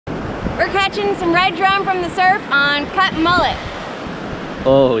We're catching some red drum from the surf on cut mullet.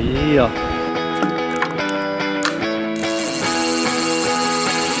 Oh yeah.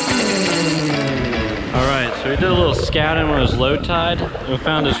 Alright, so we did a little scouting when it was low tide, and we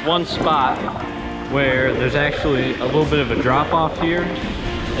found this one spot where there's actually a little bit of a drop off here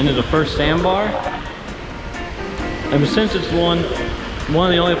into the first sandbar. And since it's one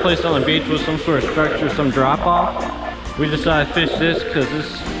of the only places on the beach with some sort of structure, some drop off, we decided to fish this because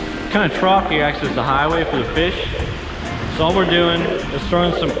this kind of trough here acts as the highway for the fish. So all we're doing is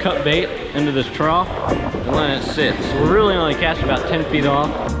throwing some cut bait into this trough and letting it sit. So we're really only casting about 10 feet off.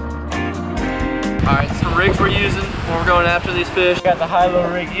 All right, some rigs we're using when we're going after these fish. Got the high-low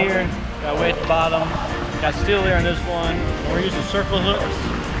rig here, got weight at the bottom, got steel there on this one. And we're using circle hooks.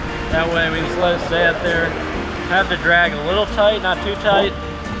 That way we just let it stay up there. Have the drag a little tight, not too tight,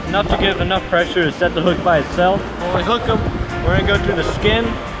 enough to give enough pressure to set the hook by itself. When we hook them, we're gonna go through the skin.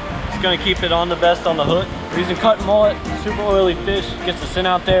 It's gonna keep it on the best on the hook. We're using cut mullet, super oily fish, gets the sin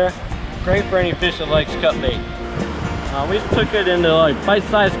out there. Great for any fish that likes cut bait. We just took it into like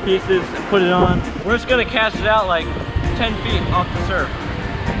bite-sized pieces and put it on. We're just gonna cast it out like 10 feet off the surf.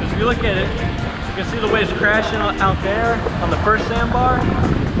 Because if you look at it, you can see the waves crashing out there on the first sandbar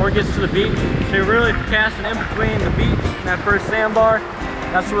before it gets to the beach. So you're really casting in between the beach and that first sandbar.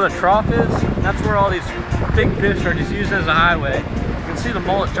 That's where the trough is. That's where all these big fish are just using as a highway. You can see the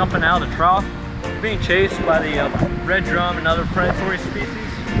mullet jumping out of the trough, being chased by the red drum and other predatory species.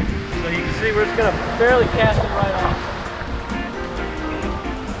 So you can see we're just gonna barely cast it right off.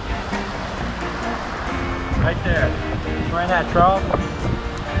 Right there, right in that trough.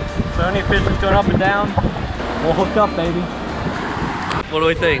 So any fish that's going up and down, we'll hook up, baby. What do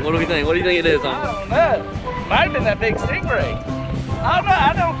we think? What do we think? What do you think it is? I don't know. Might have been that big stingray. I don't know.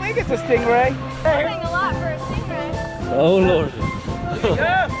 I don't think it's a stingray. Moving a lot for a stingray. Oh Lord.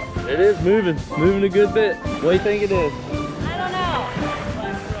 Yeah. It is moving a good bit. What do you think it is? I don't know.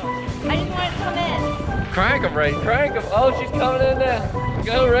 I just want it to come in. Crank them, Ray. Crank them. Oh, she's coming in now.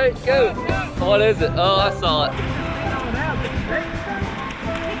 Go, Ray. Go. What is it? Oh, I saw it.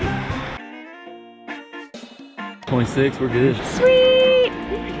 26, we're good. Sweet!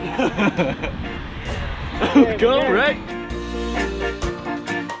 Go, Ray!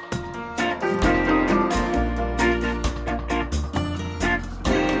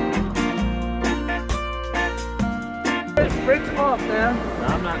 Rinse them off now. No,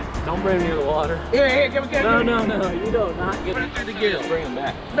 I'm not. Don't bring me to the water. Here, give me. No, you don't not get it through the gill. Bring them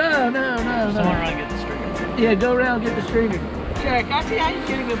back. No. Someone around get the stringer. Yeah, go around and get the stringer. Jack, I see how you're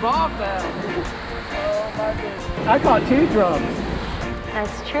getting involved now. Oh my goodness. I caught 2 drums.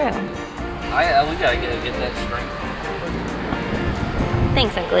 That's true. We gotta get that string.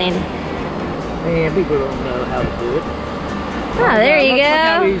 Thanks, Uncle Andy. Man, people don't know how to do it. Oh, there you Look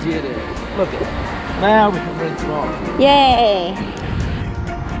how go. easy it is. Look at it. Now we can rinse them off. Yay.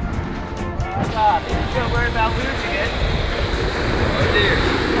 God, you don't worry about losing it. Oh dear.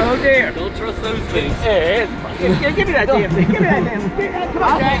 Oh dear. Don't trust those things. Hey, give me that damn thing. Give me that damn thing. Come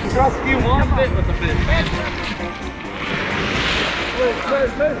on, Jack. I don't trust you one bit with the fish. Move.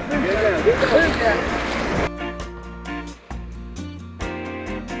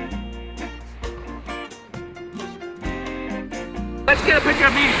 Let's get a picture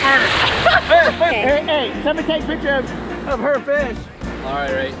of me first. Hey, somebody take a picture of her fish. All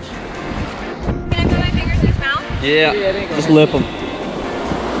right, Ray. Can I put my fingers in his mouth? Yeah, just lip them.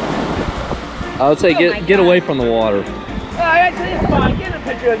 I would say get away from the water. Oh, actually, it's fine. Get a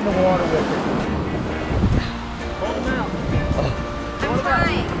picture in the water with her. Hold them out. I'm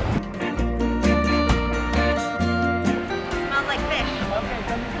trying. Smells like fish.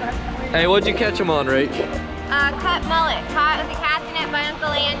 Hey, what'd you catch them on, Rach? Cut mullet. Caught with a casting net by Uncle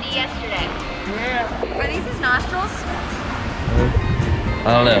Andy yesterday. Yeah. Are these his nostrils? I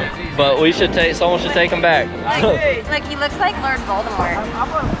don't know, but we should take. Someone should take them back. Like he looks like Lord Voldemort.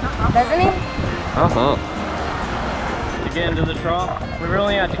 Doesn't he? To get into the trough, we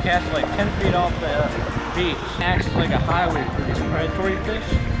really have to cast like 10 feet off the beach. It acts like a highway for these predatory fish,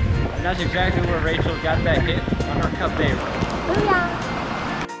 and that's exactly where Rachel got that hit on her cut bait.